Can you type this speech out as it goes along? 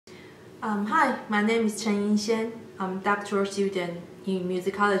Hi, my name is Chen Ying Hsien. I'm a doctoral student in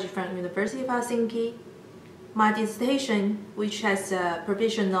musicology from University of Helsinki. My dissertation, which has a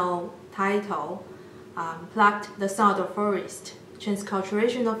provisional title, Plucked the Sound of Forest,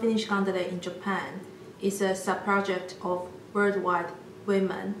 Transculturation of Finnish kantele in Japan, is a subproject of Worldwide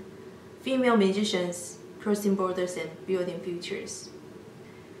Women, female musicians crossing borders and building futures.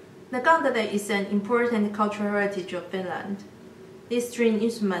 The kantele is an important cultural heritage of Finland. This string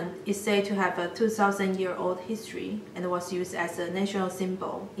instrument is said to have a 2,000-year-old history and was used as a national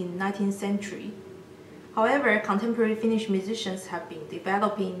symbol in the 19th century. However, contemporary Finnish musicians have been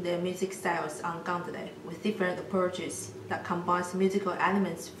developing their music styles on kantele with different approaches that combines musical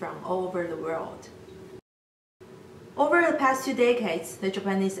elements from all over the world. Over the past 2 decades, the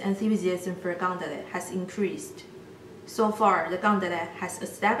Japanese enthusiasm for kantele has increased. So far, the kantele has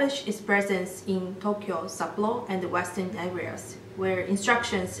established its presence in Tokyo, Sapporo, and the western areas, where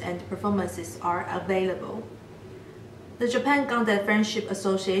instructions and performances are available. The Japan Kantele Friendship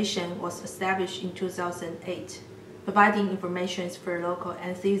Association was established in 2008, providing information for local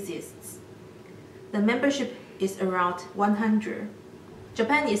enthusiasts. The membership is around 100.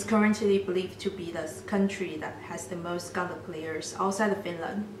 Japan is currently believed to be the country that has the most kantele players outside of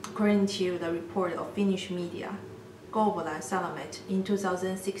Finland, according to the report of Finnish media, Salame, in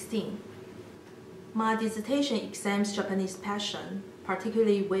 2016. My dissertation examines Japanese passion,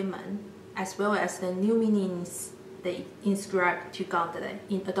 particularly women, as well as the new meanings they inscribe to kantele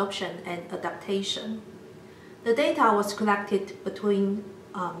in adoption and adaptation. The data was collected between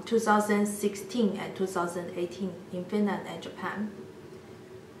 2016 and 2018 in Finland and Japan.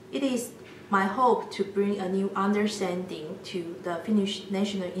 It is my hope to bring a new understanding to the Finnish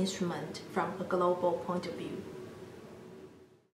national instrument from a global point of view.